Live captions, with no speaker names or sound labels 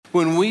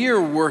When we are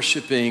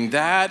worshiping,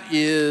 that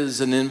is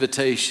an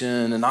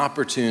invitation, an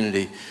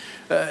opportunity.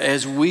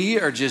 As we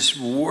are just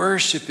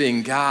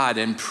worshiping God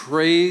and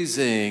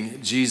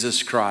praising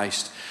Jesus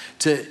Christ,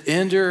 to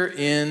enter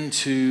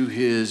into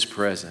his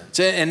presence.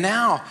 And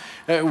now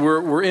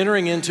we're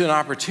entering into an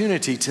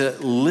opportunity to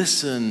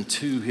listen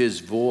to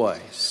his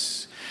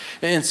voice.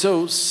 And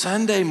so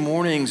Sunday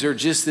mornings are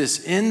just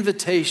this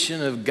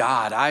invitation of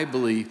God, I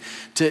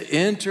believe, to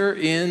enter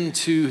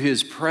into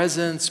his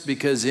presence,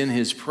 because in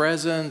his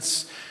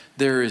presence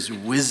there is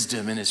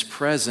wisdom. In his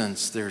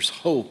presence there's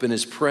hope. In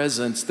his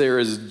presence there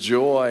is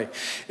joy.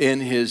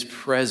 In his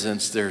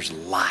presence there's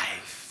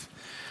life.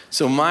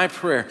 So my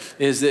prayer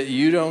is that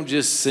you don't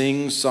just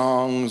sing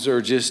songs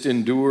or just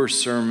endure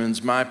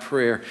sermons. My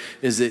prayer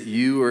is that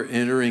you are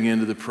entering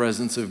into the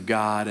presence of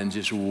God and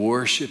just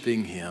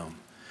worshiping him.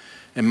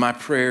 And my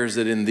prayer is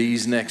that in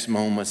these next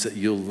moments that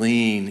you'll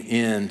lean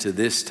into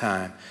this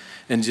time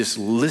and just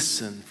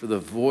listen for the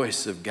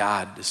voice of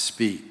God to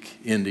speak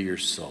into your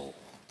soul.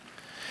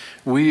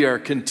 We are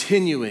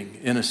continuing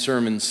in a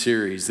sermon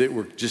series that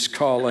we're just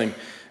calling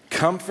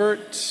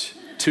Comfort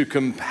to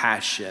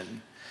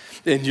Compassion.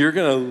 And you're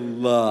going to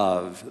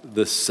love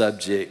the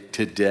subject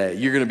today.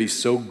 You're going to be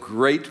so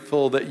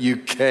grateful that you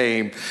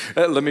came.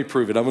 Let me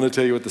prove it. I'm going to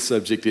tell you what the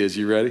subject is.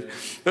 You ready?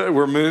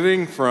 We're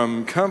moving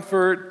from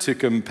comfort to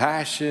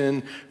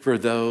compassion for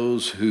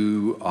those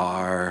who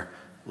are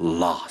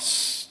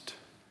lost.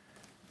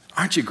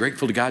 Aren't you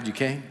grateful to God you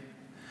came?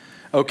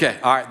 Okay,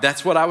 all right,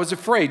 that's what I was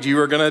afraid you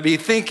were going to be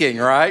thinking,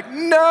 right?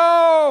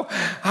 No,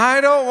 I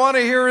don't want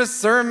to hear a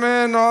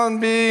sermon on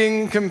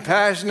being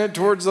compassionate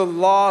towards the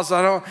lost.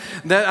 I'm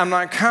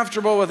not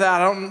comfortable with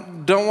that. I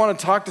don't want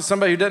to talk to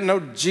somebody who doesn't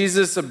know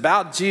Jesus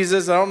about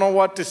Jesus. I don't know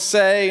what to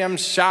say. I'm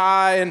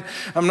shy and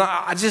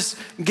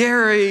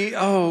Gary,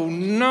 oh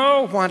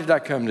no, why did I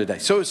come today?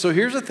 So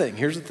here's the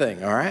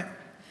thing, all right?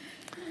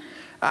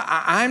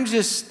 I'm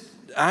just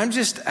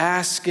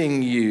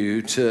asking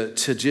you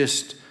to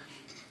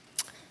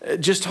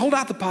just hold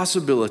out the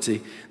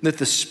possibility that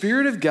the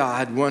Spirit of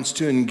God wants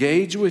to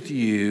engage with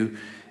you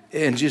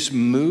and just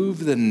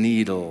move the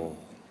needle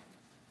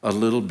a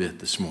little bit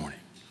this morning.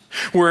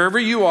 Wherever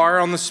you are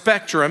on the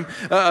spectrum,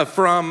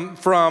 from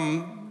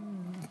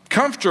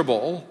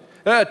comfortable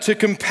to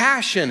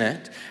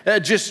compassionate,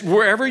 just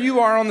wherever you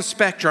are on the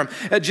spectrum,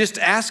 just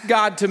ask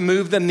God to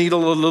move the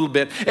needle a little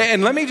bit.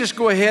 And let me just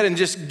go ahead and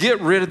just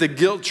get rid of the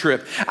guilt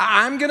trip.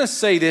 I'm going to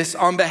say this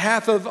on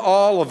behalf of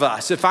all of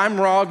us. If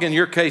I'm wrong in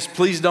your case,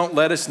 please don't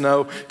let us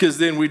know, because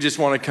then we just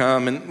want to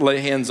come and lay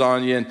hands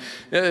on you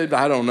and,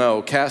 I don't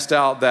know, cast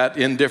out that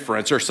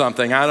indifference or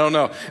something. I don't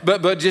know.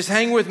 But just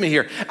hang with me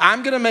here.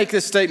 I'm going to make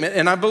this statement,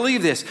 and I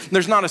believe this.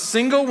 There's not a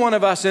single one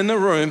of us in the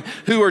room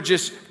who are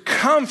just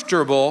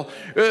comfortable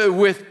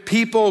with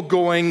people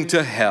going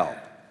to hell.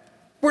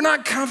 We're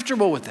not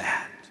comfortable with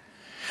that.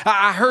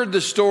 I heard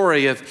the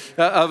story of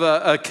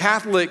a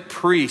Catholic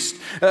priest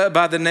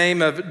by the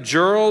name of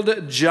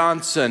Gerald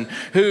Johnson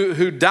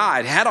who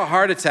died, had a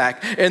heart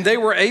attack, and they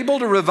were able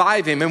to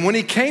revive him. And when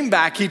he came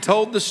back, he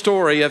told the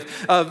story of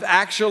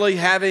actually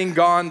having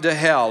gone to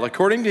hell.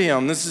 According to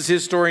him, this is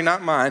his story,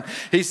 not mine.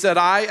 He said,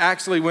 I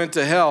actually went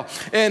to hell.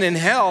 And in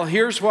hell,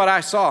 here's what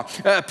I saw.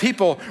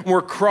 People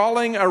were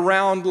crawling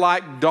around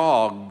like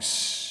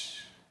dogs.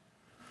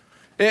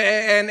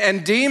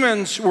 And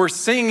demons were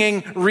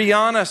singing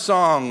Rihanna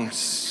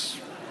songs.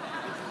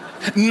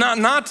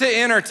 Not to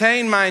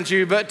entertain, mind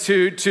you, but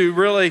to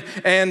really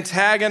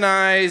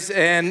antagonize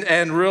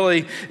and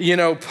really,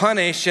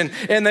 punish.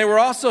 And they were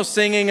also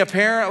singing,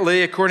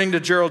 apparently, according to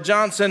Gerald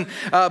Johnson,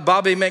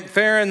 Bobby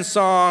McFerrin's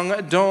song,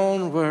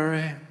 Don't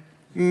Worry,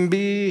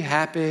 Be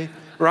Happy,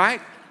 right?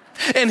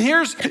 And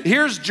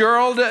here's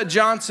Gerald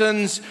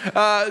Johnson's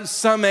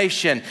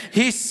summation.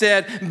 He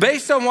said,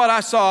 based on what I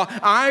saw,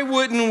 I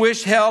wouldn't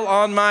wish hell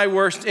on my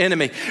worst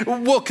enemy.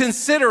 Well,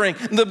 considering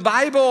the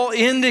Bible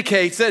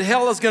indicates that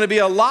hell is going to be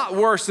a lot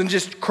worse than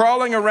just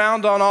crawling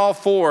around on all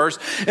fours,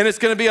 and it's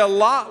going to be a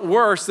lot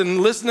worse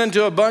than listening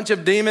to a bunch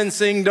of demons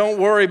sing, Don't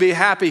Worry, Be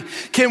Happy.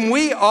 Can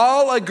we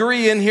all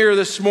agree in here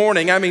this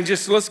morning,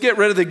 just let's get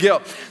rid of the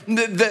guilt,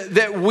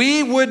 that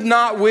we would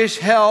not wish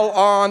hell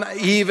on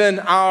even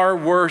our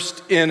worst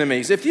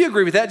enemies? If you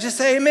agree with that, just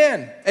say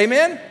amen.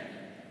 Amen?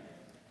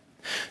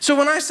 So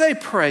when I say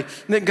pray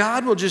that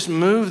God will just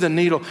move the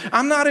needle,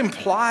 I'm not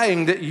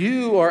implying that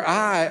you or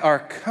I are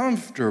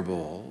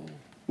comfortable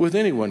with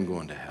anyone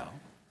going to hell.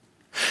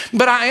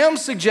 But I am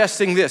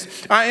suggesting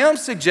this. I am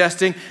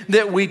suggesting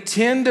that we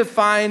tend to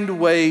find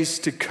ways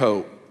to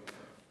cope.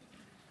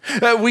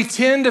 We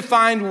tend to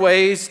find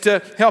ways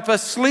to help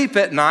us sleep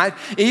at night,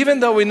 even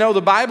though we know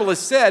the Bible has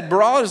said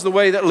broad is the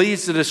way that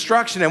leads to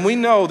destruction. And we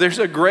know there's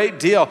a great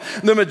deal.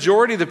 The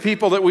majority of the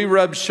people that we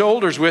rub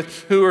shoulders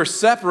with who are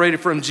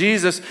separated from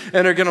Jesus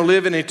and are going to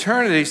live in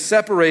eternity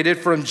separated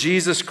from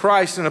Jesus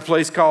Christ in a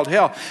place called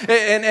hell.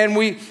 And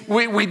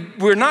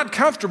we're not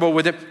comfortable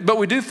with it, but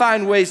we do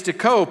find ways to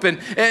cope.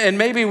 And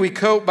maybe we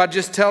cope by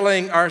just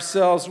telling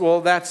ourselves, well,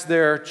 that's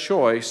their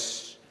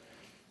choice.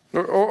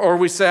 Or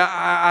we say,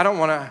 I don't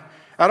want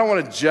I don't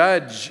want to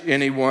judge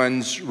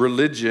anyone's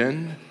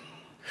religion.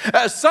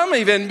 Some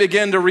even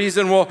begin to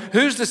reason, well,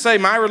 who's to say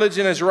my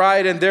religion is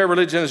right and their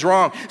religion is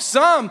wrong?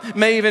 Some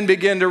may even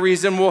begin to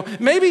reason, well,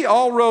 maybe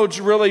all roads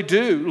really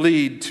do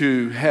lead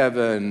to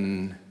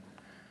heaven.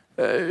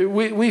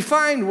 We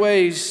find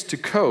ways to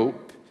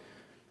cope.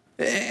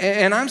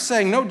 And I'm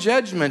saying no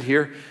judgment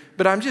here,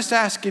 but I'm just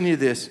asking you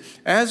this.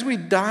 As we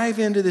dive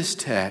into this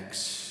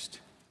text,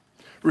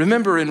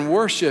 remember, in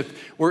worship,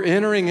 we're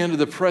entering into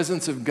the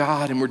presence of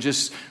God and we're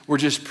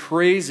just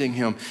praising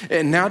Him.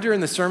 And now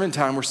during the sermon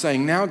time, we're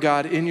saying, now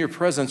God, in your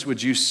presence,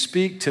 would you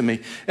speak to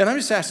me? And I'm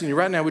just asking you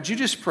right now, would you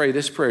just pray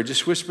this prayer?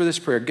 Just whisper this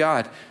prayer.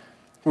 God,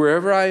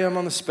 wherever I am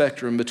on the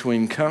spectrum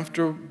between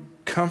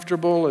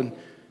comfortable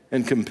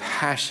and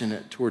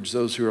compassionate towards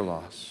those who are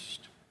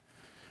lost,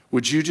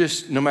 would you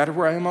just, no matter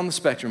where I am on the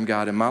spectrum,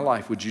 God, in my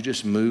life, would you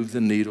just move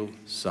the needle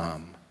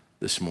some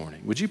this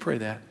morning? Would you pray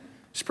that?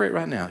 Just pray it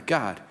right now.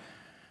 God,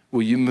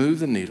 will you move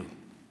the needle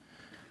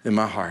in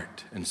my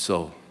heart and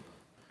soul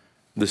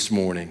this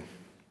morning?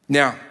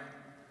 Now,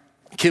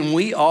 can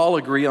we all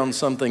agree on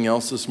something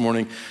else this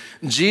morning?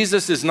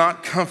 Jesus is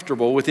not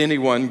comfortable with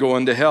anyone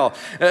going to hell.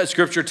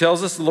 Scripture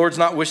tells us the Lord's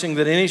not wishing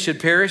that any should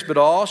perish, but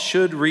all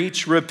should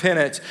reach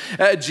repentance.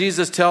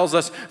 Jesus tells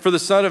us, for the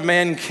Son of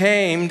Man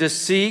came to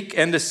seek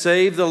and to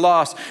save the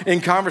lost. In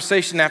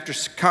conversation after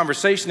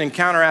conversation,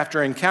 encounter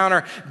after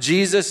encounter,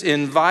 Jesus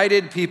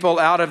invited people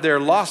out of their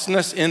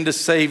lostness into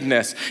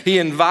savedness. He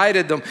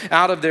invited them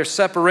out of their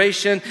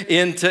separation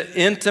into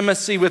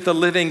intimacy with the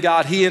living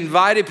God. He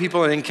invited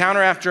people in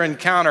encounter after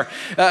encounter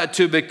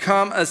to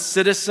become a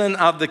citizen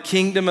of the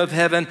kingdom of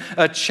heaven,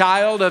 a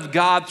child of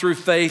God through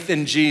faith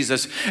in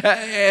Jesus.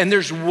 And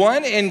there's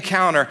one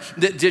encounter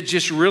that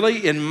just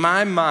really, in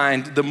my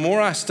mind, the more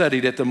I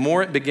studied it, the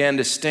more it began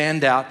to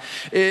stand out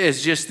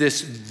as just this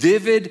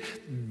vivid,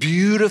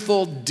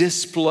 beautiful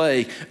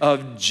display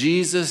of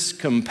Jesus'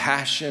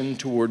 compassion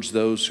towards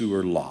those who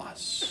are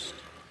lost.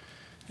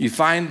 You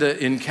find the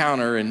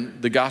encounter in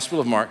the Gospel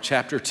of Mark,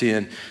 chapter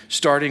 10,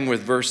 starting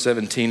with verse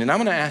 17. And I'm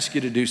going to ask you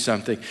to do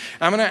something.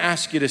 I'm going to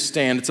ask you to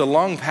stand. It's a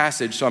long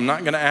passage, so I'm not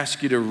going to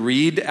ask you to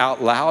read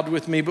out loud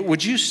with me, but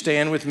would you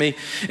stand with me?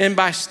 And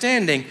by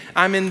standing,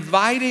 I'm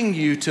inviting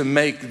you to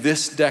make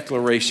this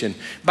declaration.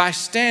 By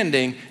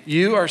standing,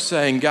 you are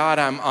saying, God,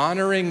 I'm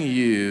honoring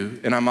you,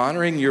 and I'm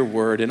honoring your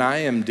word, and I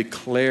am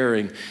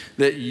declaring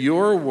that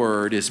your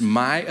word is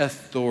my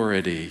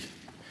authority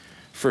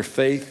for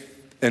faith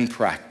and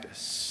practice.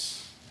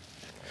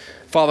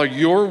 Father,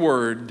 your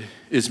word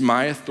is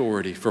my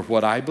authority for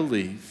what I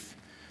believe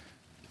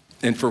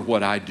and for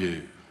what I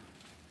do.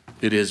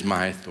 It is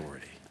my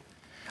authority.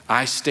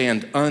 I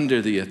stand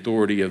under the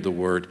authority of the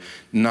word,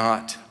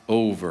 not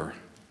over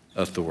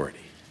authority.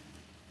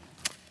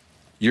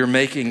 You're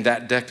making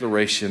that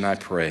declaration, I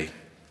pray.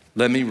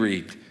 Let me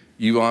read.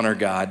 You honor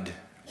God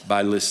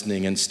by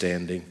listening and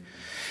standing.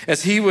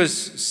 As he was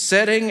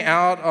setting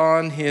out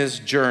on his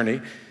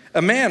journey,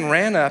 a man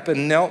ran up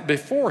and knelt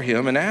before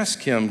him and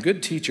asked him,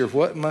 Good teacher,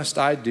 what must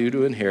I do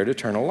to inherit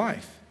eternal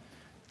life?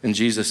 And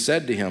Jesus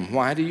said to him,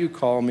 Why do you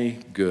call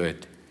me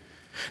good?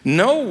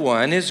 No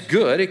one is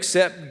good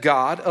except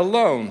God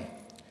alone.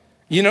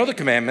 You know the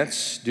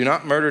commandments. Do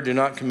not murder, do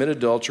not commit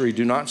adultery,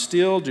 do not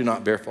steal, do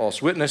not bear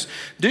false witness,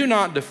 do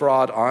not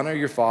defraud, honor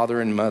your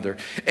father and mother.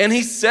 And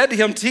he said to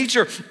him,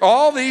 Teacher,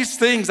 all these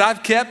things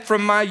I've kept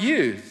from my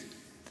youth.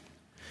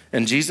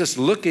 And Jesus,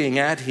 looking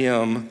at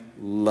him,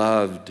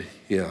 loved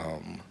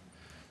him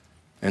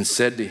and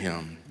said to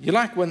him, You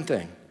lack one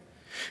thing.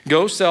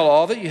 Go sell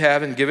all that you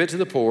have and give it to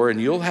the poor,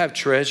 and you'll have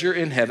treasure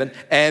in heaven,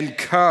 and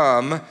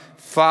come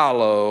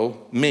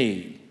follow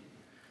me.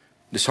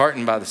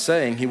 Disheartened by the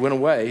saying, he went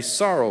away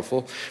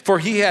sorrowful, for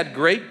he had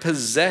great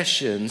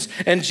possessions.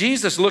 And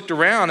Jesus looked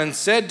around and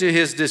said to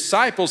his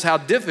disciples, How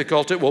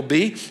difficult it will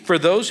be for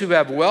those who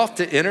have wealth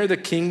to enter the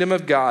kingdom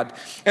of God.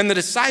 And the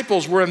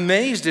disciples were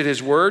amazed at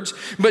his words.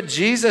 But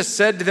Jesus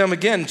said to them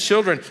again,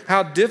 Children,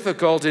 how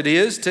difficult it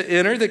is to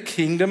enter the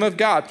kingdom of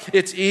God.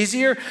 It's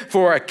easier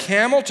for a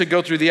camel to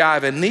go through the eye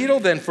of a needle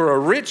than for a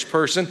rich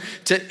person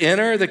to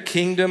enter the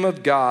kingdom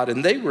of God.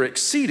 And they were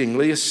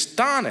exceedingly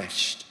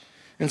astonished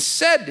and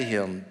said to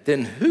him,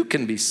 Then who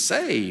can be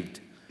saved?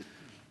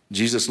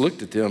 Jesus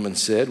looked at them and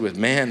said, With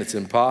man it's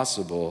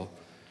impossible,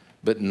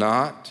 but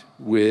not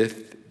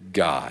with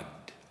God.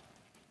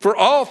 For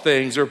all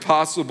things are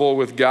possible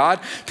with God.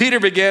 Peter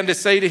began to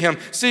say to him,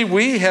 See,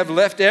 we have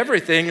left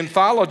everything and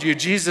followed you.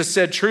 Jesus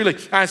said, Truly,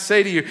 I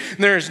say to you,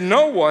 there is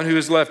no one who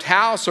has left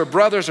house or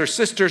brothers or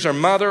sisters or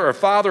mother or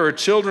father or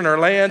children or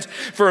lands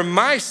for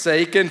my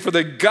sake and for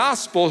the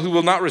gospel who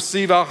will not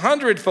receive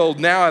 100-fold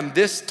now in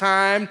this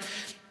time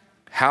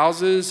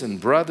houses and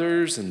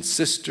brothers and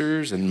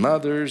sisters and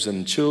mothers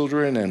and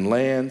children and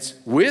lands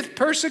with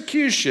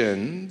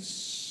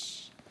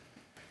persecutions,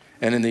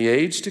 and in the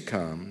age to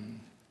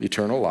come,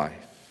 eternal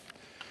life.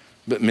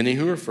 But many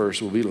who are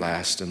first will be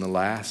last, and the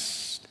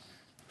last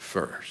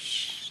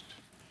first.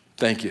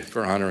 Thank you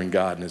for honoring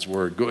God and his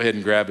word. Go ahead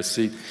and grab a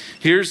seat.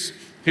 Here's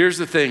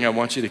the thing I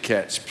want you to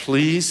catch.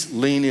 Please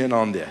lean in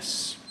on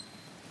this.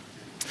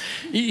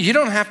 You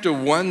don't have to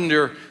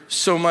wonder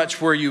so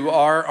much where you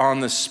are on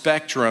the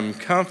spectrum,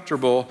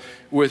 comfortable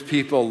with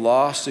people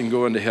lost and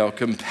going to hell,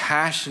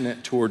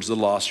 compassionate towards the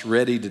lost,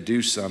 ready to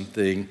do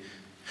something.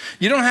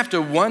 You don't have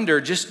to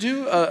wonder, just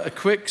do a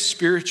quick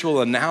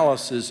spiritual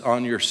analysis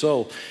on your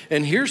soul.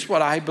 And here's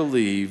what I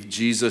believe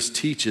Jesus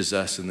teaches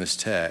us in this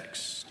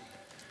text.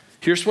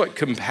 Here's what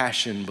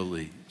compassion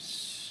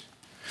believes.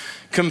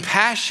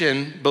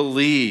 Compassion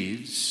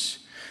believes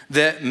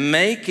that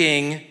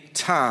making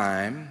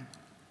time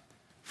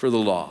for the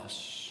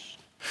lost,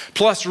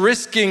 plus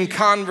risking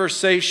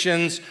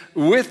conversations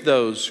with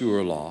those who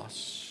are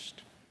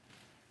lost,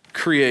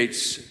 creates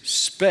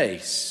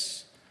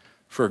space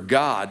for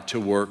God to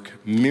work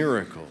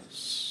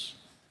miracles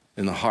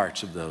in the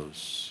hearts of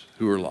those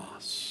who are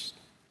lost.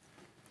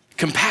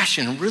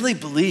 Compassion really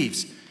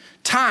believes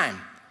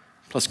time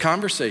plus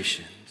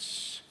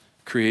conversations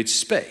creates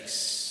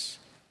space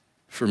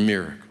for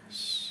miracles.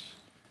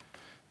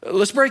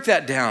 Let's break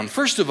that down.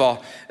 First of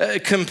all,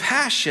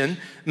 compassion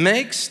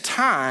makes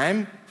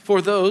time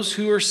for those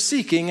who are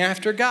seeking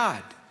after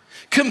God.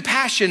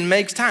 Compassion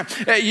makes time.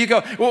 You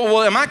go,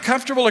 well, am I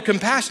comfortable or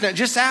compassionate?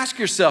 Just ask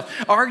yourself,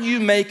 are you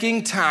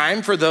making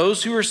time for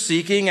those who are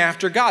seeking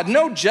after God?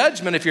 No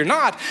judgment if you're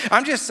not.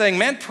 I'm just saying,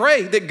 man,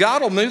 pray that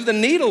God will move the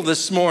needle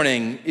this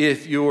morning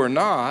if you're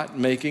not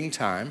making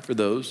time for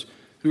those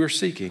who are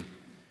seeking.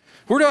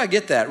 Where do I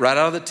get that? Right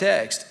out of the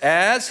text.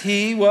 As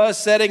he was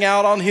setting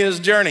out on his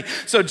journey.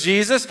 So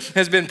Jesus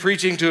has been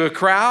preaching to a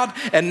crowd,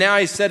 and now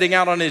he's setting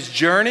out on his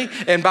journey.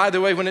 And by the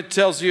way, when it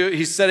tells you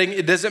he's setting,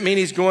 it doesn't mean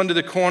he's going to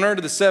the corner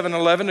to the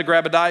 7-Eleven to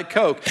grab a Diet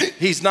Coke.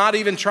 He's not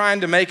even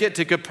trying to make it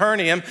to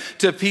Capernaum,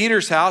 to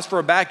Peter's house for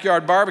a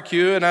backyard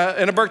barbecue and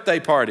a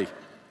birthday party.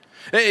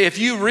 If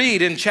you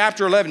read in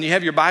chapter 11, you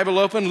have your Bible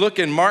open, look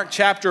in Mark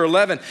chapter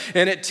 11,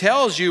 and it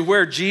tells you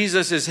where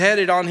Jesus is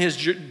headed on his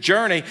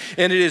journey,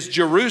 and it is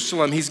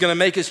Jerusalem. He's going to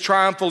make his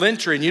triumphal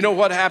entry. And you know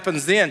what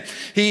happens then?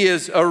 He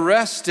is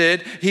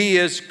arrested. He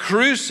is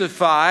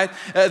crucified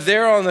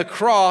there on the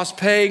cross,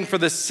 paying for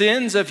the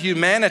sins of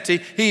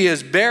humanity. He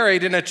is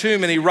buried in a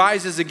tomb, and he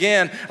rises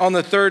again on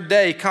the third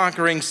day,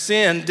 conquering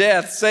sin,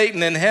 death,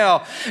 Satan, and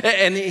hell.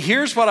 And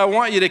here's what I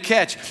want you to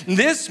catch.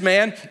 This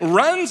man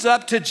runs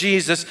up to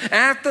Jesus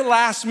at the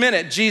last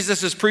minute.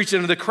 Jesus is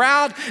preaching to the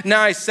crowd.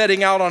 Now he's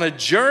setting out on a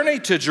journey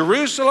to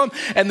Jerusalem,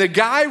 and the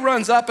guy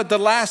runs up at the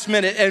last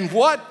minute. And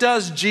what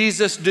does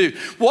Jesus do?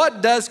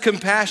 What does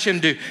compassion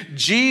do?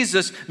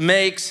 Jesus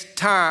makes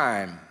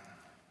time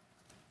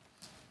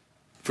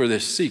for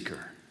this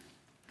seeker.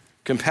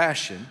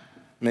 Compassion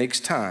makes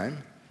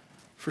time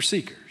for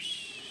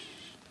seekers.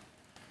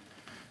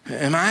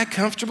 Am I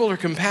comfortable or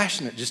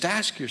compassionate? Just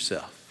ask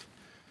yourself.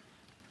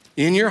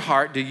 In your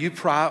heart, do you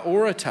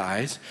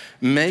prioritize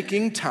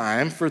making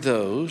time for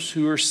those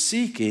who are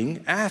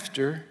seeking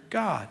after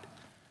God?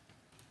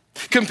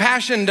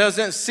 Compassion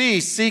doesn't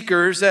see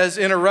seekers as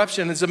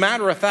interruption. As a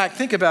matter of fact,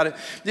 think about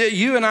it.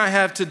 You and I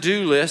have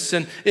to-do lists,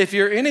 and if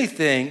you're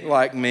anything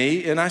like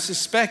me, and I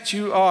suspect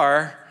you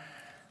are,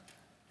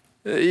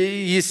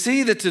 you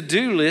see the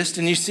to-do list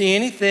and you see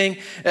anything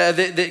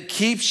that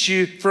keeps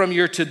you from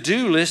your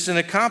to-do list and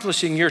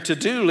accomplishing your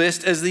to-do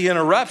list as the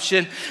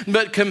interruption.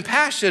 But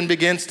compassion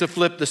begins to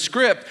flip the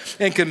script,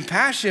 and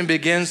compassion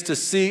begins to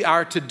see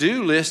our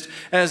to-do list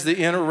as the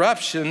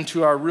interruption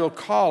to our real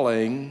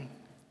calling.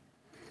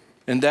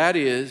 And that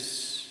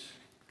is,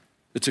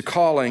 it's a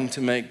calling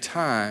to make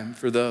time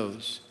for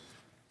those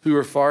who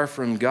are far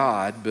from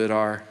God but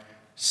are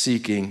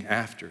seeking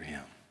after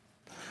him.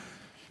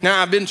 Now,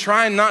 I've been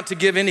trying not to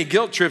give any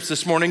guilt trips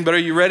this morning, but are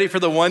you ready for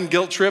the one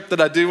guilt trip that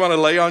I do want to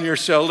lay on your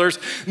shoulders?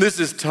 This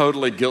is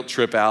totally guilt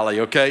trip alley,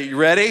 okay? You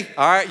ready?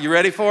 All right, you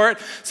ready for it?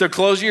 So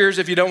close your ears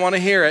if you don't want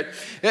to hear it.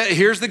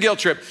 Here's the guilt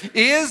trip.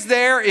 Is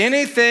there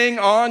anything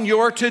on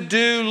your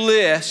to-do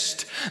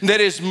list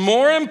that is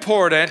more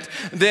important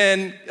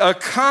than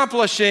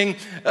accomplishing,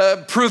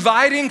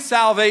 providing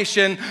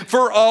salvation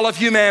for all of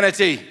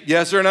humanity?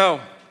 Yes or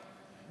no?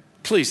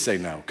 Please say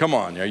no. Come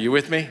on, are you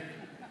with me?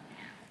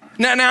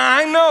 Now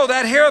I know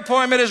that hair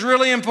appointment is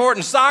really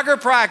important. Soccer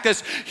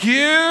practice,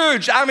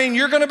 huge. I mean,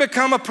 you're going to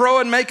become a pro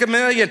and make $1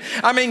 million.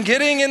 I mean,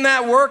 getting in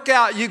that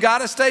workout, you got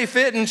to stay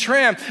fit and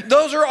trim.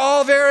 Those are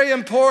all very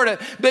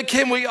important. But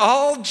can we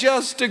all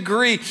just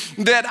agree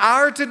that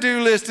our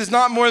to-do list is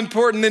not more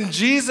important than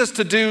Jesus'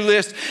 to-do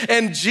list?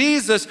 And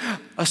Jesus,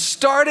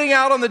 starting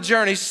out on the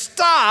journey,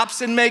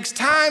 stops and makes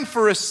time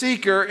for a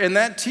seeker. And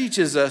that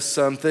teaches us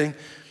something,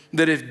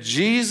 that if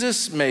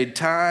Jesus made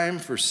time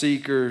for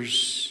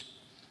seekers,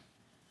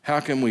 how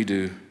can we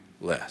do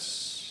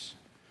less?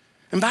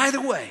 And by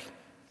the way,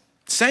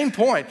 same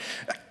point,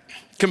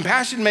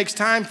 compassion makes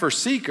time for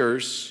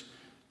seekers.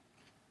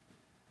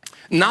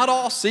 Not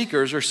all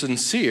seekers are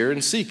sincere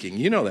in seeking.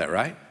 You know that,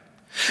 right?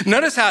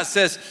 Notice how it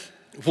says,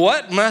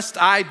 what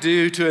must I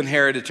do to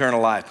inherit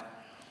eternal life?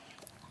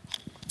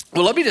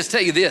 Well, let me just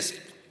tell you this.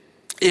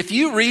 If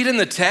you read in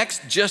the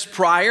text just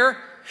prior,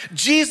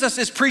 Jesus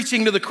is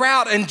preaching to the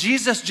crowd, and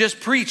Jesus just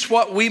preached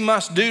what we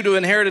must do to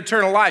inherit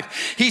eternal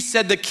life. He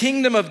said the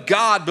kingdom of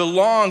God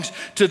belongs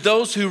to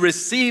those who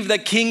receive the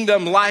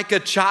kingdom like a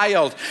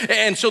child.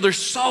 And so there's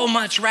so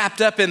much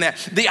wrapped up in that.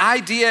 The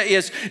idea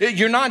is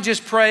you're not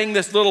just praying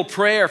this little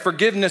prayer,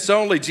 forgiveness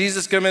only.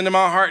 Jesus, come into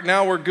my heart,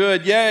 now we're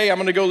good. Yay, I'm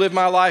gonna go live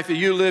my life, and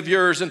you live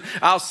yours, and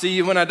I'll see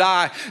you when I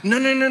die.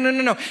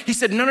 No. He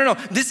said, no.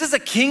 This is a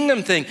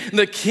kingdom thing.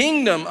 The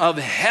kingdom of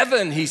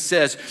heaven, he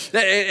says.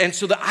 And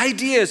so the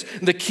idea is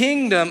the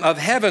kingdom of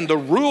heaven, the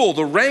rule,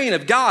 the reign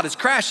of God is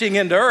crashing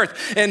into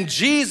earth. And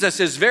Jesus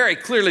is very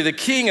clearly the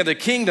king of the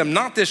kingdom,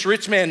 not this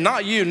rich man,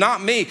 not you,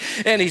 not me.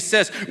 And he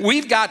says,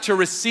 we've got to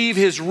receive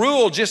his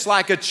rule just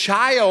like a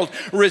child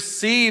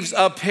receives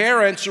a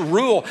parent's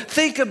rule.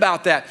 Think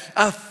about that.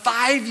 A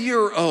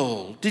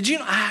 5-year-old. Did you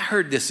know, I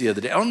heard this the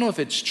other day. I don't know if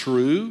it's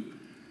true.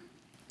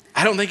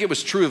 I don't think it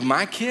was true of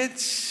my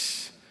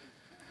kids.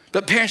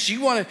 But parents,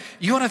 you want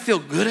to feel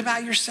good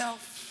about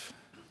yourself?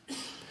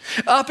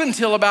 Up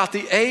until about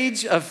the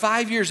age of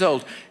 5 years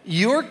old,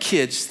 your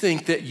kids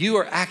think that you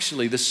are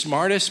actually the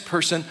smartest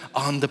person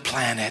on the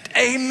planet.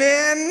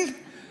 Amen?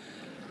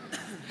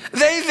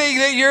 They think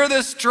that you're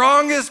the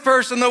strongest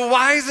person, the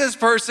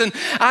wisest person.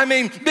 I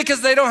mean,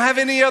 because they don't have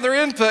any other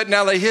input.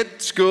 Now they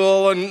hit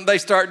school and they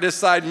start to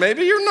decide,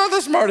 maybe you're not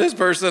the smartest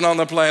person on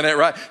the planet,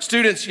 right?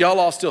 Students, y'all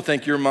all still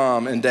think your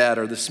mom and dad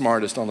are the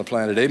smartest on the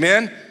planet.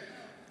 Amen?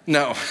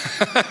 No.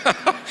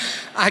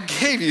 I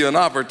gave you an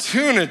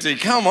opportunity.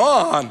 Come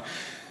on.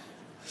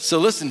 So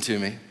listen to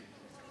me.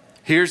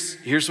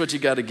 Here's what you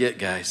got to get,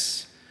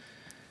 guys.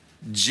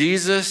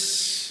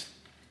 Jesus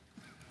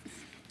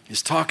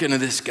is talking to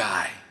this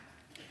guy.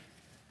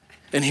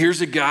 And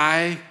here's a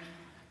guy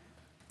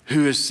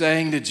who is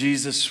saying to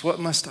Jesus, what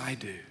must I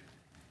do?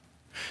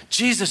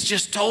 Jesus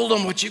just told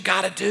him what you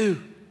got to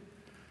do.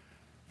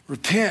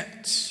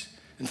 Repent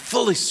and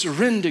fully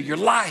surrender your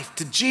life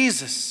to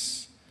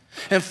Jesus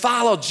and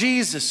follow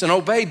Jesus and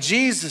obey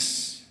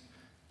Jesus.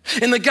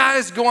 And the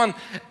guy's going,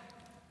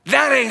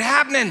 that ain't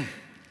happening.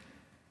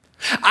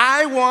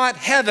 I want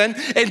heaven,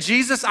 and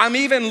Jesus, I'm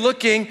even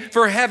looking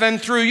for heaven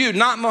through you,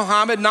 not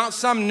Muhammad, not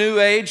some new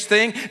age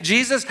thing.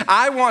 Jesus,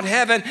 I want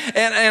heaven,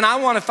 and I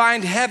want to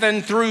find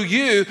heaven through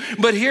you.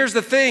 But here's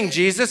the thing,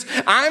 Jesus,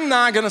 I'm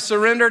not going to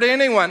surrender to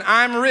anyone.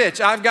 I'm rich.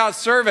 I've got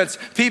servants.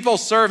 People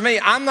serve me.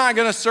 I'm not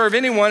going to serve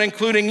anyone,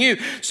 including you.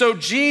 So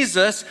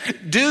Jesus,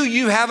 do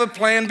you have a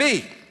plan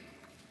B?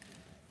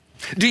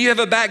 Do you have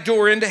a back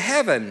door into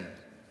heaven?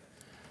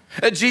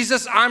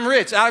 Jesus, I'm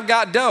rich. I've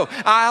got dough.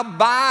 I'll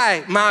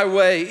buy my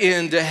way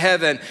into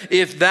heaven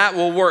if that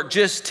will work.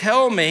 Just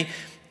tell me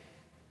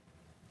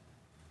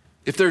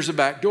if there's a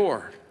back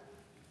door.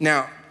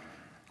 Now,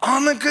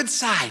 on the good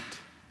side,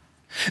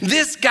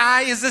 this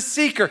guy is a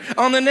seeker.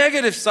 On the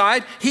negative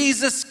side,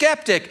 he's a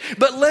skeptic.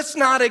 But let's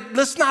not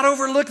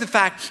overlook the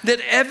fact that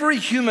every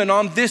human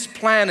on this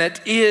planet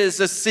is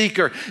a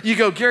seeker. You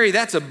go, Gary,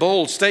 that's a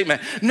bold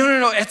statement.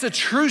 No, it's a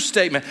true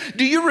statement.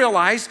 Do you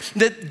realize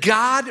that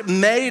God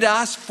made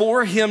us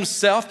for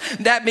himself?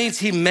 That means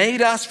he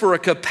made us for a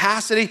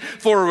capacity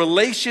for a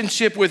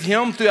relationship with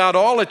him throughout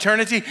all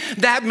eternity.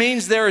 That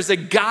means there is a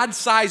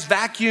God-sized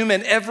vacuum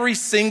in every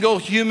single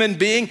human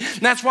being.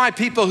 And that's why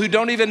people who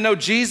don't even know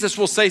Jesus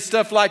will say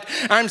stuff like,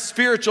 I'm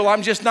spiritual,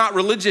 I'm just not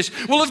religious.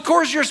 Well, of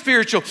course you're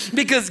spiritual,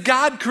 because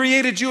God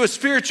created you a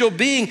spiritual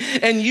being,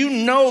 and you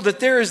know that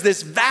there is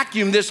this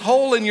vacuum, this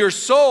hole in your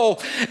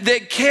soul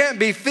that can't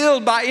be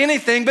filled by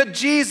anything but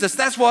Jesus.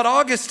 That's what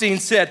Augustine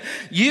said.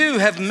 You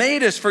have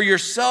made us for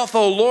yourself,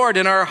 O Lord,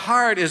 and our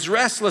heart is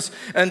restless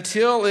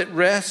until it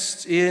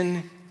rests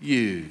in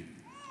you.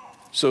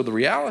 So the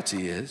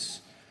reality is,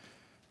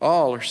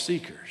 all are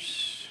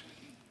seekers.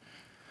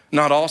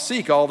 Not all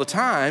seek all the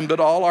time, but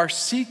all are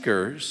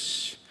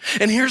seekers.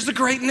 And here's the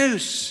great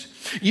news.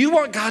 You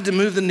want God to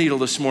move the needle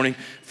this morning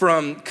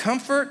from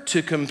comfort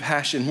to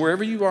compassion,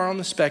 wherever you are on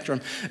the spectrum.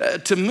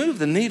 To move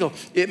the needle,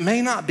 it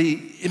may not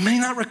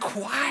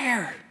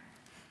require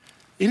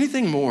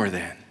anything more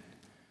than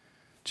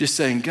just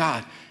saying,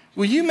 God,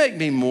 will you make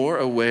me more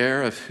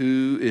aware of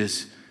who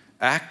is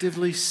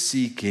actively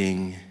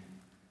seeking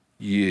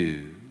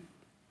you?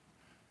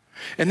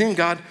 And then,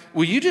 God,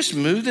 will you just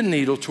move the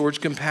needle towards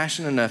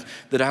compassion enough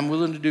that I'm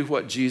willing to do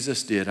what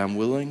Jesus did? I'm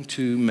willing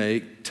to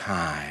make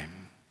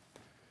time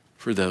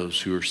for those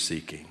who are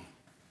seeking.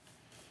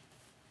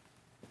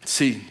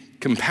 See,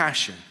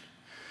 compassion.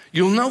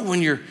 You'll know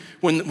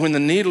when the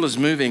needle is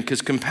moving,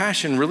 because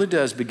compassion really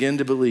does begin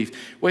to believe,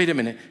 wait a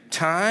minute,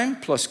 time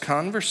plus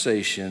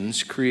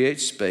conversations create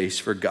space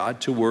for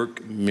God to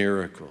work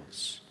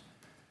miracles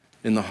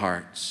in the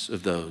hearts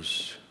of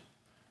those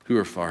who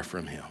are far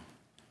from him.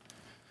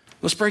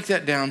 Let's break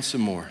that down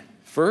some more.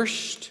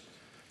 First,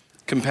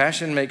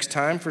 compassion makes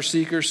time for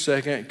seekers.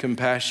 Second,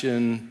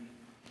 compassion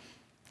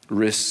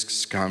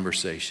risks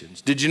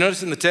conversations. Did you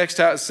notice in the text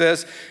how it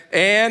says,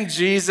 and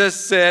Jesus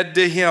said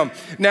to him?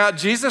 Now,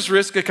 Jesus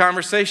risked a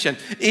conversation.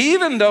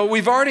 Even though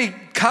we've already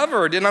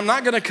covered, and I'm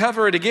not going to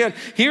cover it again.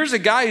 Here's a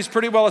guy who's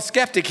pretty well a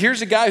skeptic.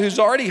 Here's a guy who's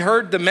already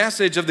heard the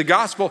message of the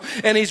gospel,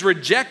 and he's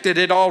rejected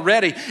it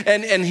already.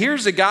 And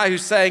here's a guy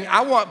who's saying,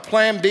 I want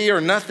plan B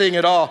or nothing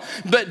at all.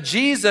 But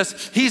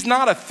Jesus, he's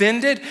not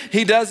offended.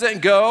 He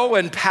doesn't go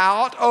and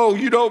pout. Oh,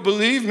 you don't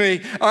believe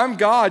me. I'm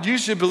God. You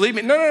should believe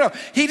me. No.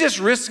 He just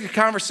risks a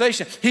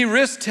conversation. He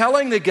risks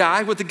telling the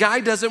guy what the guy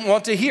doesn't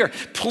want to hear.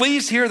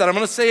 Please hear that. I'm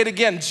going to say it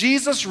again.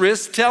 Jesus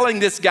risks telling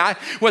this guy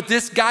what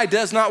this guy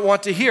does not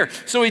want to hear.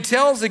 So he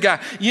tells the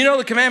guy, you know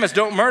the commandments,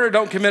 don't murder,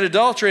 don't commit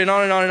adultery, and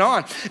on and on and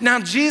on.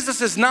 Now,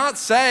 Jesus is not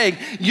saying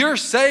you're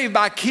saved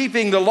by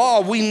keeping the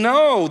law. We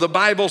know the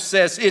Bible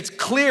says it's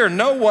clear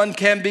no one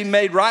can be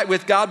made right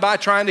with God by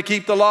trying to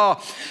keep the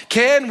law.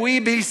 Can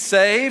we be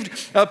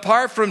saved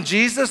apart from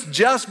Jesus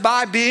just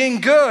by being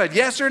good?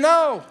 Yes or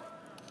no?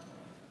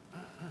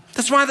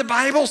 That's why the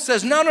Bible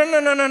says, no.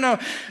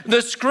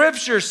 The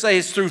scriptures say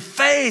it's through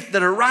faith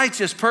that a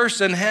righteous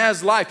person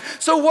has life.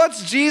 So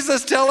what's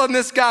Jesus telling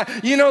this guy?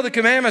 You know the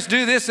commandments,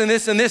 do this and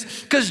this and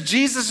this. Because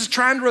Jesus is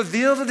trying to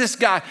reveal to this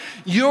guy,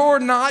 you're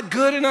not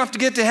good enough to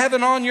get to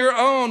heaven on your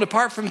own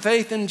apart from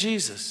faith in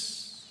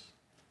Jesus.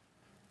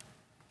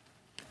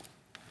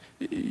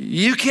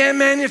 You can't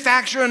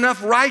manufacture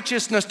enough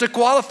righteousness to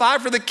qualify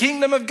for the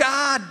kingdom of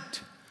God.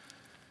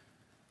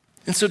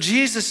 And so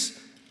Jesus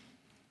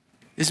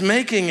is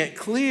making it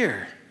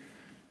clear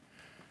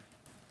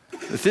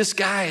that this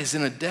guy is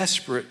in a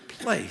desperate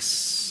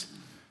place.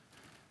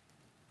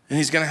 And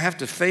he's going to have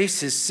to face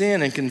his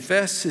sin and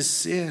confess his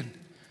sin.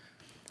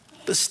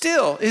 But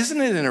still,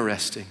 isn't it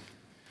interesting?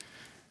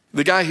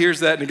 The guy hears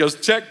that and he goes,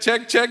 check.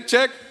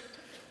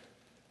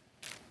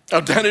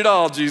 I've done it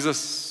all,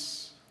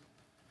 Jesus.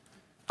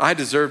 I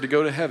deserve to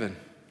go to heaven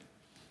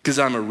because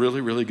I'm a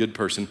really, really good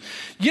person.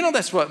 You know,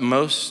 that's what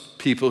most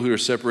people who are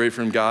separated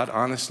from God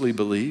honestly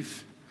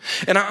believe.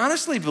 And I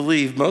honestly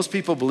believe most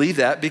people believe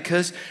that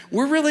because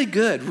we're really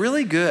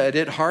good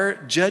at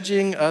heart,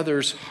 judging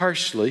others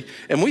harshly,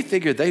 and we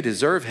figure they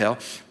deserve hell,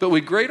 but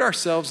we grade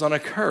ourselves on a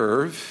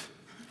curve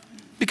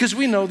because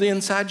we know the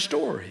inside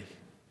story.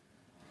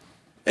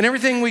 And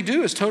everything we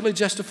do is totally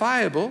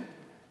justifiable,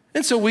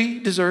 and so we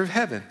deserve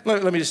heaven.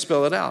 Let me just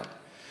spell it out.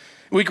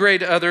 We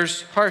grade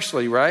others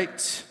harshly,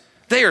 right?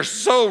 They are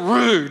so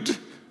rude.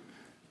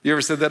 You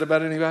ever said that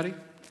about anybody?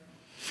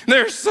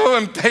 They're so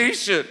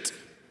impatient.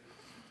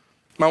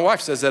 My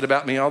wife says that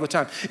about me all the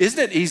time. Isn't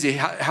it easy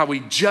how we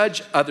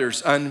judge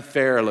others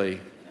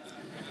unfairly?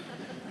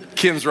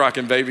 Kim's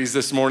rocking babies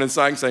this morning,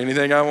 so I can say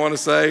anything I want to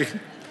say.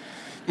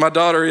 My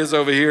daughter is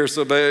over here,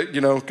 so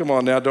come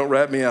on now, don't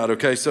rat me out,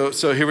 okay? So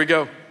here we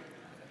go.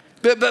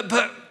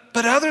 But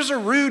others are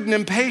rude and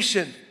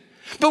impatient.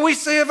 But we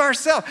say of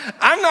ourselves,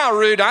 I'm not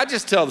rude, I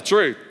just tell the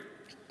truth.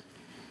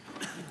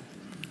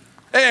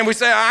 And we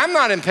say, I'm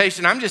not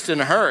impatient, I'm just in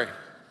a hurry.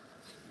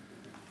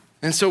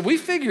 And so we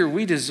figure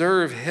we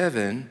deserve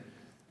heaven.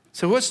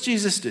 So what's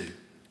Jesus do?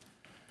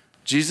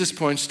 Jesus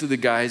points to the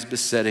guy's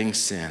besetting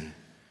sin.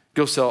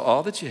 Go sell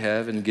all that you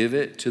have and give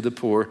it to the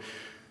poor.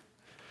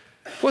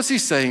 What's he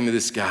saying to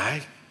this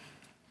guy?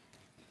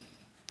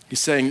 He's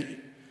saying,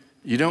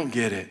 you don't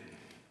get it,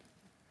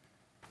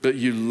 but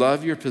you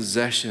love your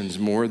possessions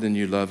more than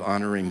you love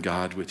honoring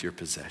God with your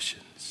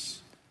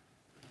possessions.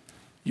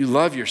 You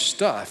love your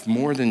stuff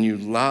more than you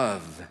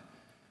love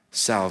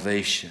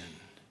salvation.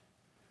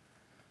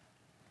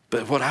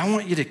 But what I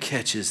want you to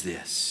catch is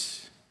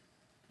this.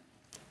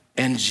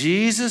 And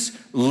Jesus,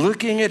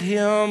 looking at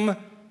him,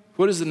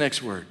 what is the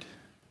next word?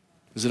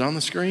 Is it on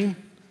the screen?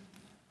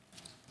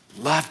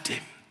 Loved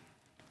him.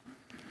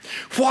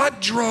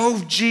 What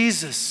drove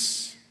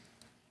Jesus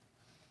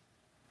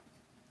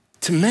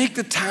to make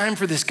the time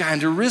for this guy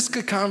and to risk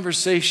a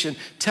conversation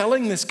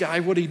telling this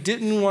guy what he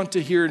didn't want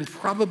to hear and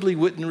probably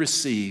wouldn't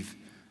receive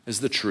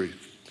as the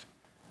truth?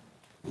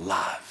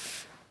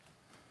 Love.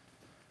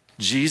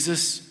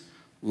 Jesus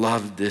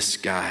loved this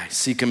guy.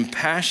 See,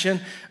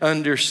 compassion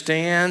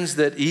understands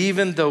that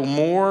even though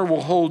more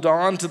will hold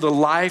on to the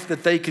life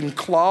that they can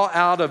claw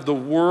out of the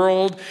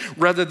world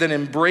rather than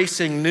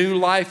embracing new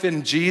life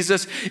in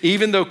Jesus,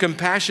 even though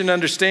compassion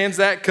understands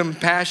that,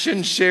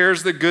 compassion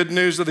shares the good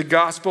news of the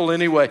gospel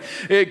anyway.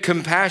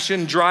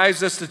 Compassion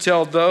drives us to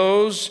tell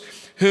those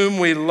whom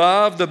we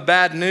love the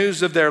bad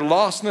news of their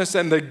lostness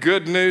and the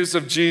good news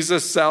of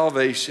Jesus'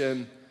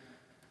 salvation.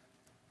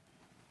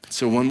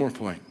 So one more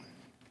point.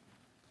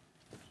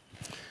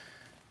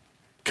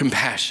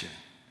 Compassion.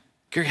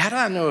 Gary, how do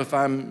I know if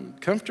I'm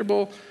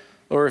comfortable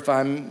or if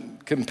I'm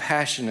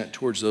compassionate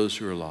towards those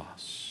who are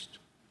lost?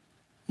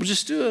 Well,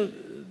 just do a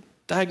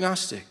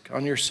diagnostic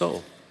on your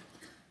soul.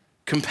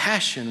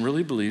 Compassion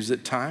really believes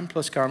that time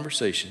plus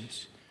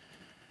conversations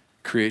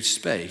creates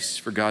space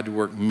for God to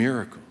work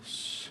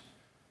miracles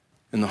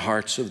in the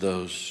hearts of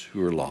those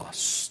who are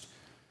lost.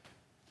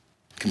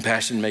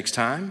 Compassion makes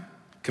time.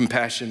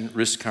 Compassion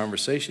risks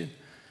conversation.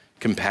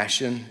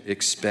 Compassion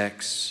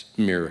expects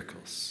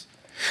miracles.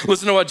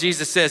 Listen to what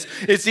Jesus says.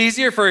 It's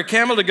easier for a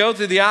camel to go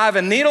through the eye of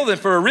a needle than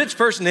for a rich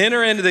person to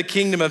enter into the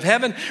kingdom of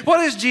heaven.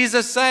 What is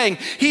Jesus saying?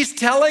 He's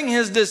telling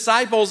his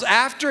disciples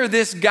after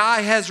this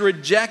guy has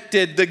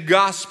rejected the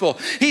gospel.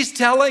 He's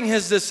telling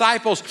his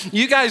disciples,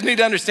 you guys need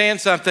to understand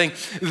something.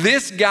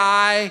 This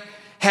guy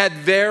had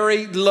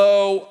very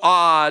low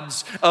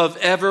odds of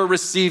ever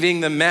receiving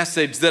the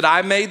message that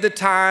I made the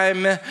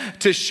time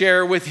to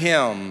share with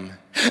him.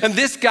 And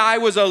this guy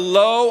was a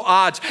low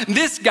odds.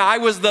 This guy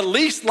was the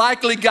least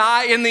likely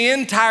guy in the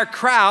entire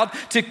crowd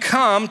to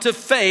come to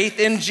faith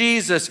in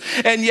Jesus.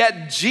 And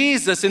yet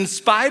Jesus, in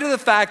spite of the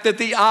fact that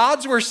the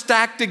odds were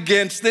stacked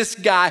against this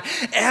guy,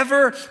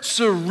 ever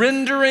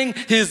surrendering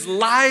his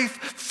life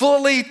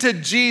fully to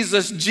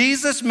Jesus,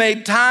 Jesus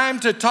made time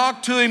to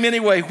talk to him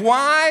anyway.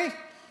 Why?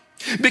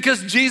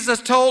 Because Jesus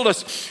told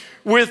us,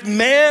 with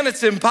man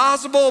it's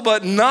impossible,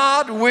 but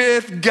not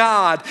with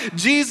God.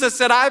 Jesus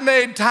said, I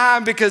made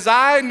time because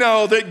I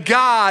know that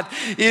God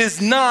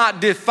is not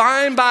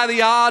defined by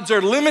the odds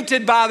or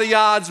limited by the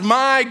odds.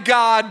 My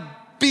God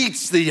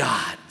beats the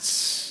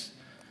odds.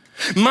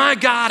 My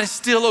God is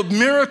still a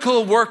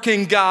miracle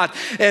working God,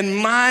 and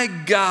my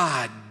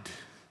God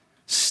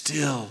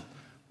still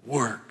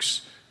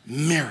works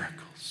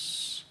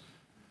miracles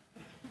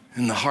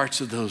in the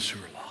hearts of those who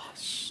are lost.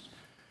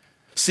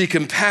 See,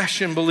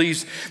 compassion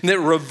believes that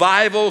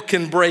revival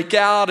can break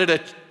out at a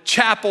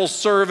chapel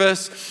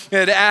service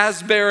at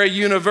Asbury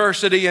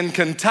University in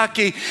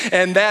Kentucky,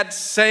 and that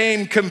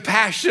same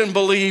compassion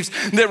believes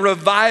that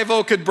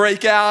revival could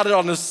break out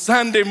on a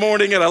Sunday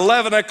morning at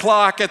 11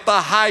 o'clock at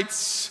the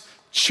Heights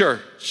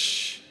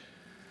Church.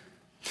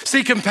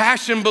 See,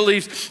 compassion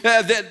believes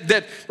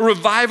that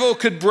revival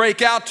could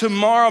break out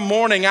tomorrow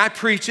morning. I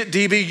preach at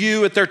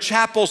DBU at their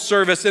chapel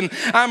service, and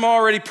I'm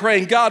already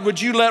praying, God,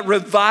 would you let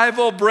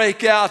revival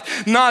break out,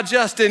 not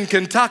just in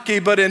Kentucky,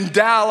 but in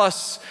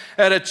Dallas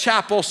at a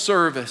chapel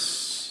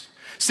service.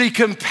 See,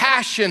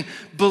 compassion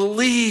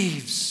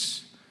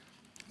believes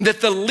that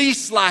the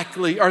least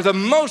likely are the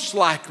most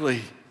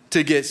likely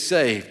to get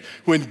saved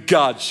when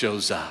God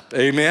shows up.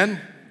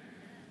 Amen?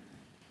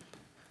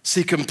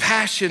 See,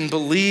 compassion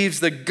believes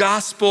the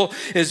gospel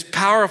is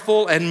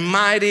powerful and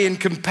mighty, and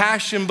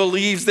compassion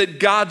believes that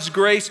God's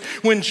grace,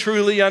 when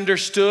truly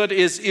understood,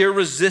 is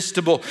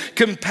irresistible.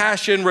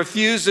 Compassion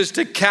refuses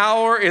to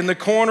cower in the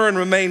corner and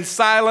remain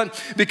silent,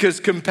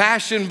 because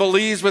compassion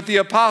believes with the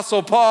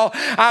Apostle Paul,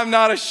 I'm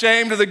not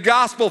ashamed of the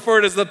gospel, for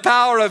it is the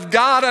power of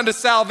God unto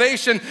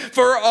salvation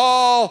for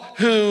all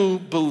who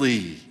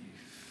believe.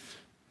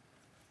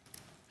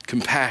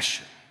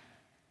 Compassion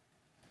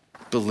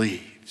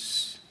believes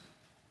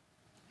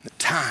that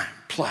time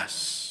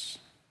plus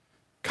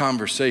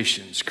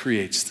conversations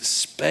creates the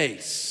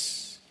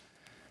space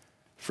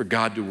for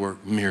God to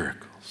work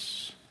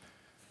miracles,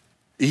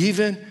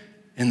 even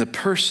in the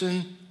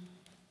person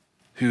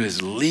who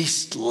is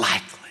least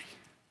likely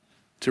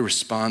to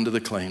respond to the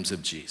claims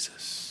of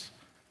Jesus.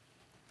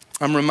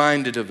 I'm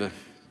reminded of a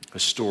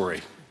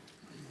story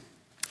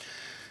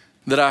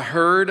that I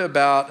heard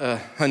about a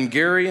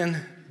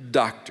Hungarian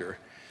doctor.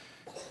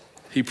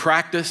 He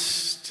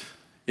practiced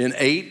in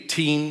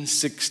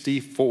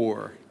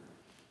 1864.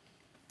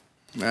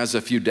 That's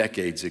a few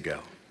decades ago.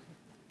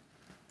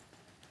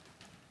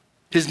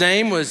 His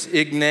name was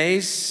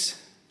Ignaz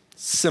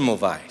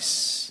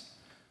Semmelweis.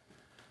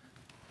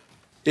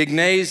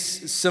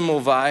 Ignaz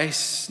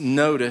Semmelweis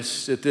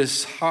noticed at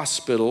this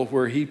hospital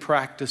where he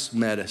practiced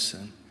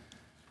medicine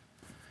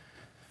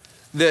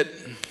that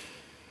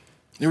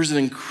there was an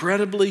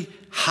incredibly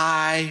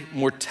high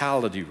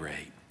mortality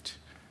rate,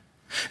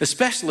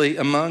 especially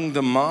among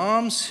the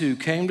moms who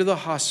came to the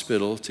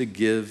hospital to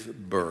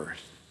give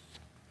birth.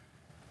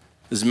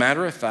 As a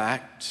matter of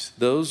fact,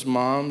 those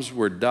moms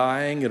were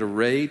dying at a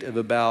rate of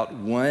about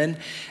 1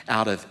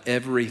 out of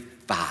every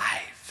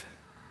 5,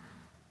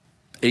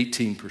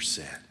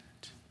 18%.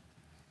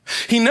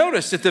 He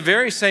noticed at the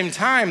very same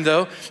time,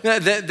 though,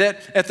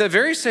 that at the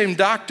very same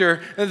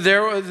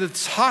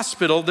this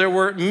hospital, there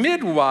were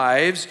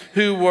midwives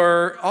who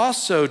were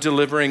also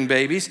delivering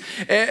babies,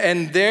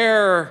 and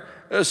their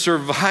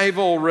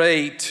survival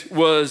rate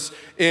was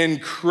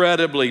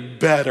incredibly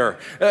better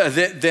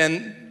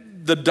than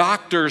the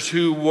doctors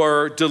who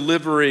were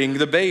delivering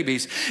the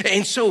babies.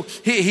 And so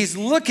he's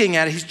looking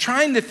at it, he's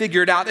trying to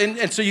figure it out.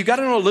 And so you got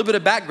to know a little bit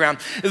of background.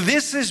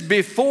 This is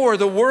before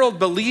the world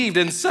believed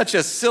in such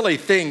a silly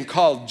thing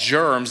called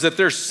germs, that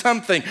there's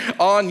something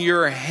on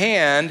your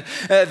hand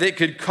that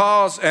could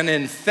cause an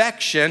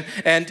infection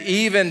and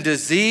even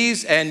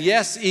disease, and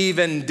yes,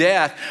 even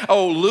death.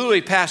 Oh,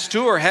 Louis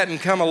Pasteur hadn't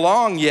come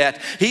along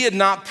yet. He had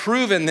not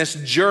proven this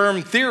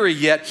germ theory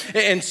yet.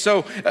 And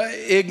so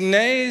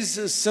Ignaz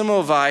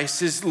Semmelweis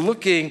is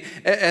looking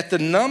at the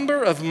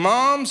number of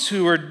moms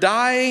who are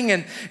dying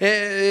and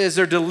as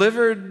they're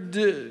delivered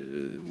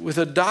with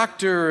a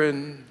doctor,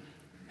 and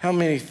how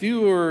many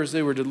fewer as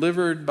they were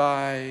delivered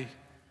by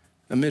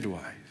a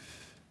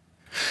midwife.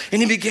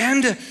 And he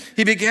began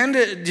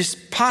to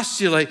just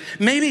postulate,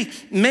 maybe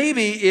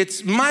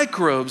it's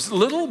microbes,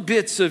 little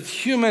bits of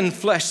human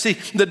flesh. See,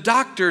 the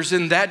doctors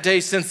in that day,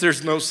 since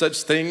there's no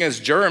such thing as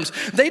germs,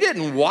 they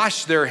didn't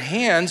wash their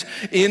hands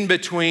in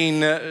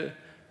between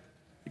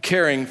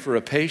caring for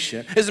a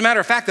patient. As a matter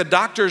of fact, the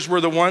doctors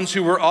were the ones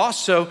who were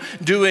also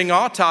doing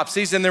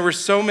autopsies, and there were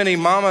so many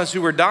mamas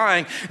who were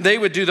dying, they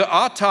would do the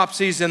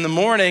autopsies in the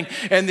morning,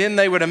 and then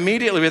they would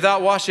immediately,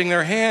 without washing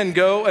their hand,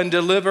 go and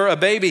deliver a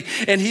baby.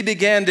 And he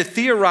began to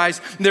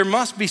theorize there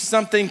must be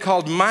something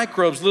called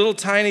microbes, little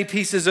tiny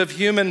pieces of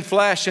human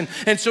flesh. And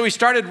so he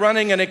started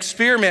running an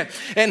experiment,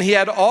 and he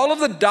had all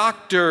of the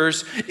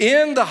doctors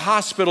in the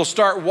hospital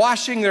start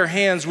washing their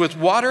hands with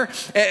water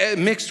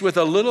mixed with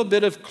a little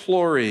bit of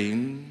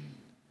chlorine.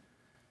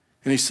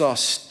 And he saw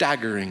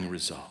staggering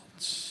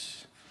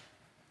results.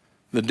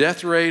 The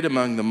death rate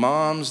among the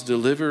moms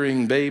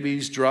delivering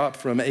babies dropped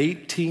from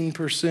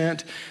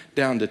 18%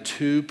 down to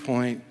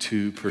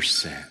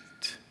 2.2%.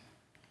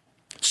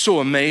 So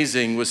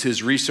amazing was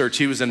his research.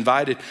 He was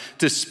invited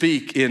to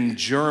speak in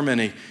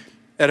Germany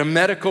at a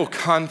medical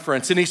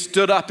conference, and he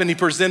stood up and he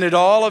presented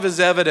all of his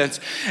evidence,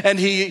 and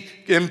he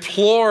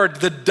implored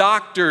the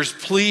doctors,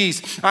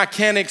 please, I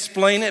can't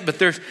explain it, but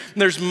there's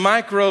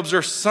microbes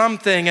or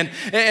something,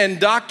 and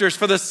doctors,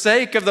 for the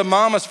sake of the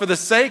mamas, for the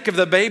sake of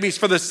the babies,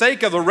 for the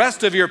sake of the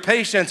rest of your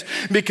patients,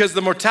 because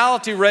the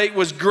mortality rate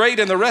was great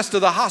in the rest of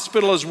the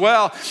hospital as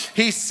well,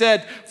 he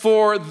said,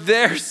 for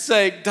their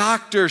sake,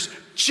 doctors,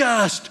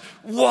 just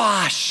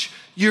wash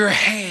your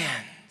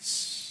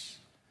hands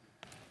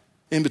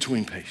in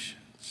between patients.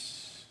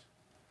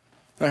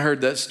 I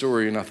heard that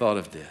story and I thought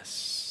of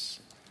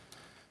this.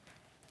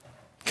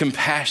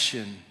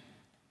 Compassion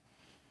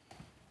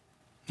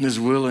is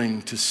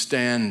willing to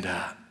stand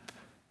up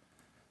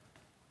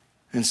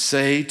and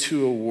say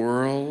to a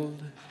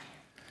world,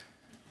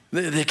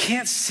 they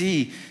can't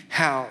see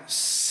how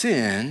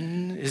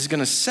sin is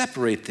going to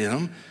separate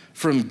them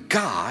from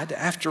God.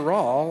 After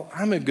all,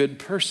 I'm a good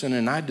person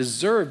and I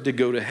deserve to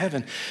go to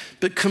heaven.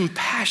 But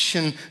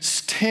compassion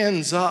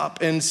stands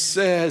up and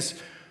says,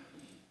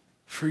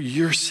 for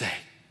your sake,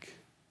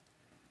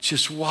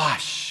 just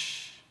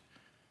wash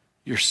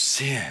your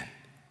sin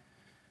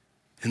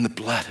in the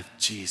blood of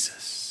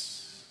Jesus.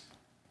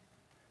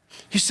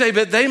 You say,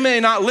 but they may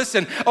not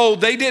listen. Oh,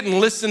 they didn't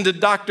listen to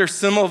Dr.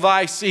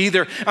 Semmelweis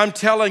either. I'm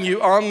telling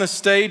you, on the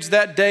stage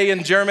that day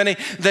in Germany,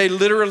 they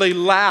literally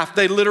laughed.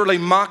 They literally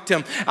mocked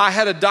him. I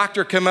had a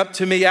doctor come up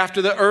to me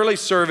after the early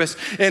service,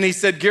 and he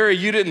said, Gary,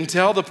 you didn't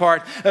tell the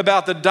part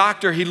about the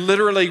doctor. He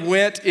literally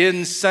went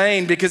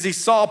insane because he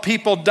saw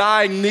people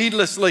dying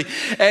needlessly,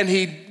 and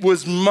he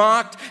was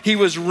mocked. He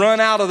was run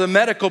out of the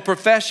medical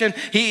profession.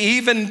 He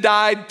even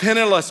died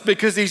penniless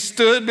because he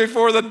stood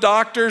before the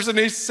doctors and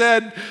he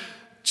said,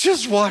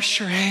 just wash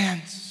your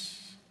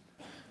hands.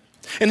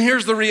 And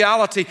here's the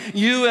reality.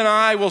 You and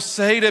I will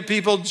say to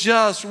people,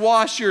 just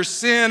wash your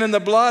sin in the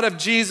blood of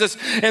Jesus,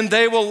 and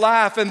they will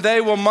laugh and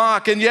they will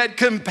mock. And yet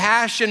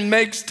compassion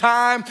makes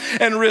time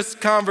and risks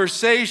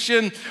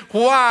conversation.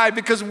 Why?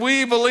 Because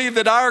we believe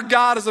that our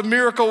God is a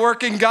miracle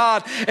working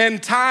God,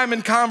 and time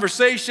and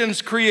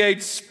conversations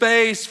create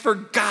space for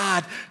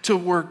God to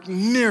work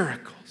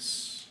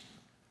miracles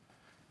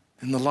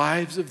in the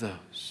lives of those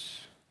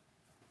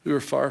who are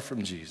far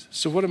from Jesus.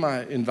 So what am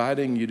I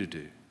inviting you to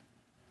do?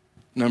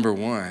 Number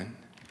one,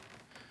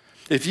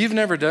 if you've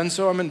never done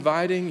so, I'm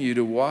inviting you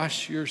to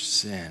wash your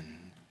sin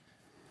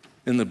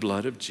in the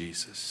blood of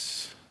Jesus.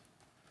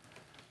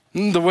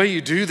 And the way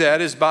you do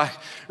that is by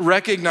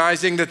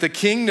recognizing that the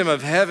kingdom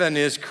of heaven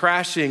is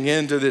crashing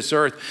into this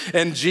earth,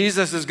 and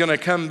Jesus is going to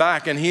come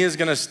back and he is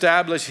going to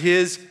establish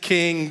his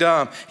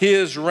kingdom,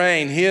 his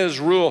reign, his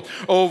rule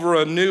over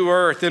a new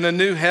earth and a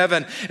new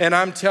heaven. And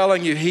I'm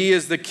telling you, he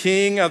is the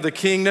king of the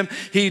kingdom.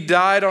 He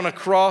died on a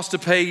cross to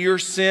pay your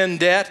sin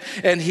debt,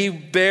 and he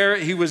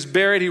was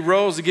buried. He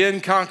rose again,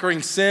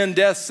 conquering sin,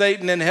 death,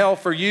 Satan, and hell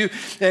for you.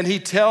 And he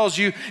tells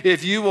you,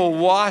 if you will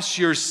wash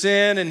your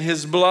sin in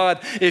his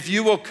blood, if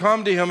you will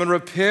come to him and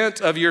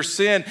repent of your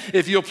sin,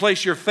 if you'll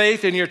place your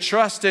faith and your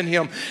trust in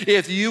him,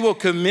 if you will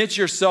commit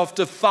yourself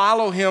to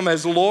follow him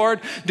as Lord,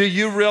 do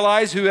you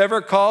realize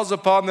whoever calls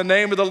upon the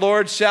name of the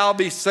Lord shall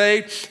be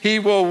saved? He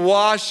will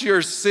wash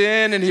your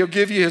sin and he'll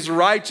give you his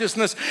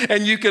righteousness,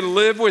 and you can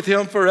live with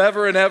him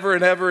forever and ever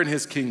and ever in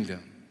his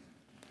kingdom.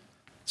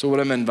 So what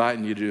I'm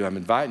inviting you to do, I'm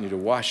inviting you to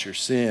wash your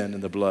sin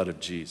in the blood of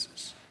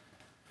Jesus.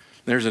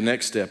 There's a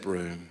next step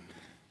room.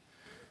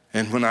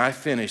 And when I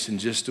finish in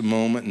just a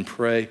moment and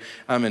pray,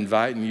 I'm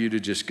inviting you to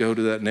just go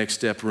to that next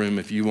step room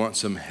if you want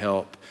some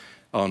help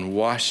on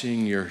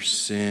washing your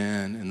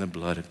sin in the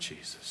blood of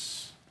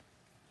Jesus.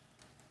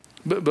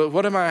 But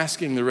what am I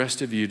asking the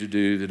rest of you to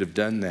do that have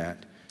done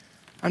that?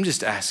 I'm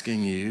just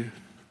asking you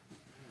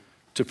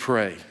to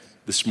pray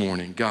this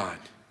morning. God,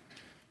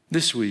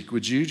 this week,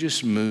 would you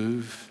just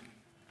move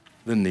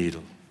the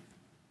needle?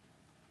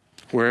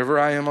 Wherever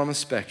I am on the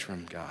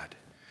spectrum, God,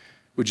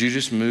 would you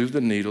just move the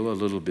needle a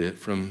little bit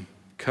from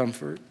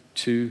comfort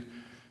to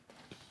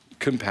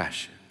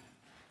compassion?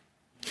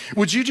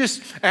 Would you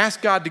just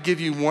ask God to give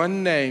you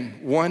one name?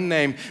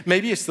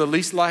 Maybe it's the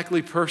least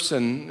likely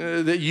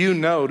person that you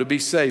know to be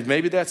saved.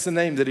 Maybe that's the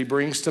name that he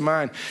brings to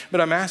mind.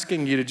 But I'm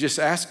asking you to just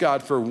ask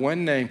God for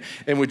one name,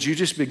 and would you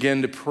just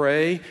begin to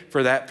pray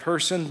for that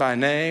person by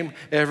name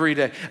every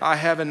day? I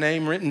have a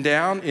name written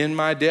down in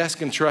my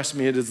desk, and trust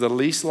me, it is the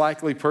least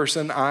likely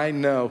person I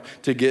know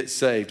to get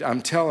saved.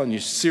 I'm telling you,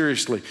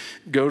 seriously,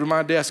 go to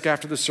my desk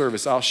after the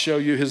service. I'll show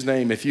you his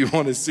name if you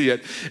want to see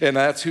it. And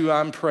that's who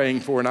I'm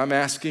praying for, and I'm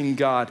asking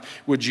God,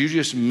 would you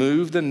just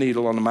move the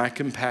needle on my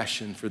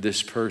compassion for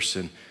this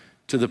person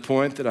to the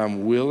point that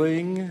I'm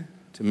willing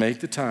to make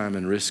the time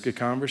and risk a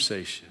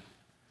conversation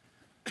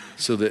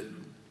so that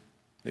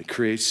it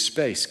creates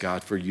space,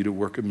 God, for you to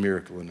work a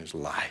miracle in his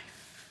life.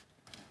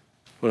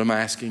 What am I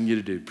asking you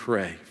to do?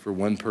 Pray for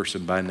one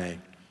person by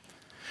name.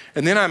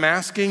 And then I'm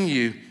asking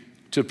you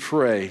to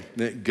pray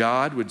that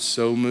God would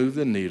so move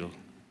the needle,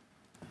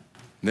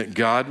 that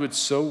God would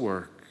so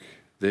work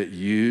that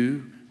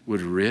you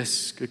would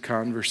risk a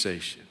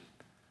conversation.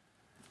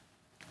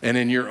 And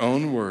in your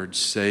own words,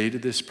 say to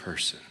this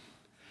person,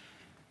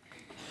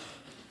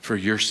 for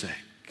your sake,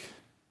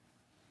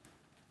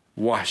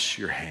 wash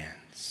your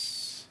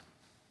hands,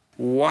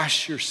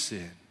 wash your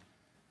sin,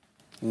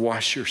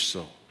 wash your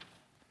soul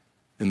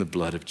in the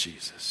blood of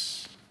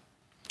Jesus.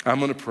 I'm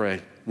going to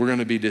pray. We're going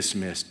to be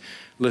dismissed.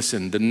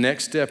 Listen, the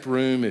Next Step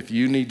room, if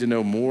you need to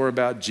know more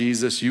about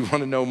Jesus, you want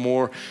to know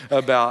more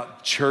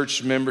about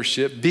church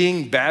membership,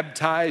 being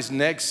baptized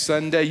next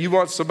Sunday, you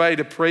want somebody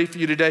to pray for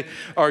you today,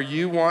 or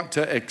you want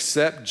to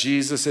accept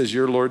Jesus as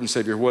your Lord and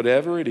Savior,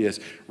 whatever it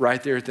is,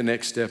 right there at the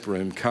Next Step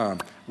room,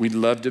 come. We'd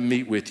love to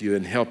meet with you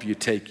and help you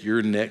take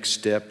your next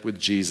step with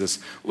Jesus.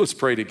 Let's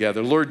pray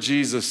together. Lord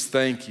Jesus,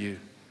 thank you.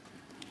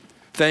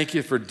 Thank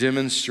you for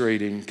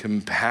demonstrating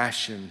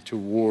compassion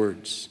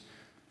towards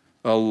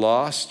a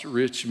lost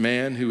rich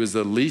man who is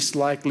the least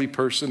likely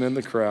person in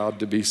the crowd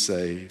to be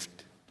saved.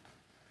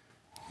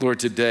 Lord,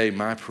 today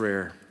my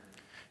prayer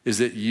is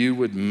that you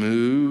would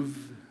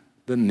move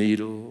the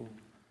needle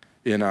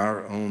in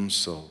our own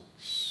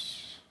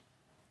souls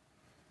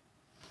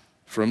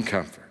from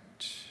comfort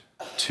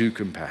to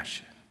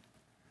compassion.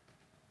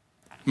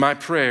 My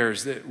prayer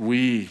is that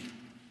we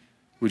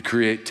would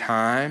create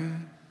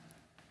time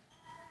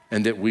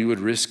and that we would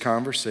risk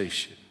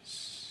conversation.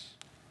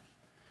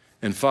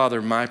 And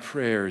Father, my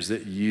prayer is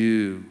that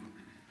you,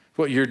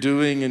 what you're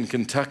doing in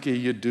Kentucky,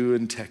 you do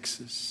in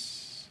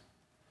Texas.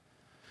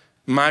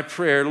 My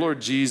prayer, Lord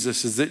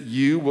Jesus, is that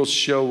you will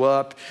show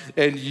up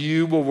and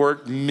you will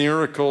work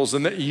miracles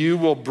and that you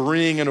will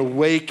bring an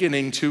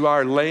awakening to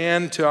our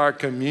land, to our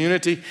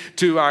community,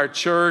 to our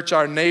church,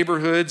 our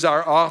neighborhoods,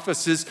 our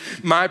offices.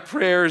 My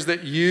prayer is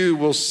that you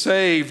will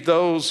save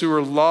those who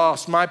are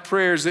lost. My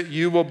prayer is that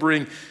you will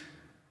bring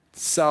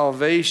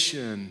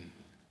salvation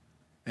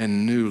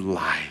and new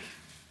life.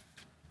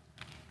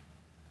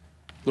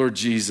 Lord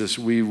Jesus,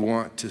 we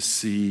want to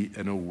see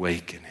an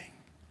awakening.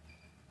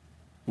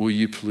 Will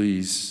you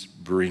please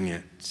bring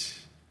it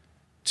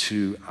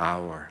to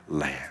our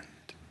land?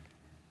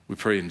 We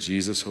pray in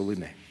Jesus' holy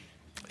name.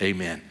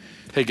 Amen.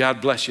 Hey, God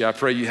bless you. I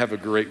pray you have a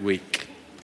great week.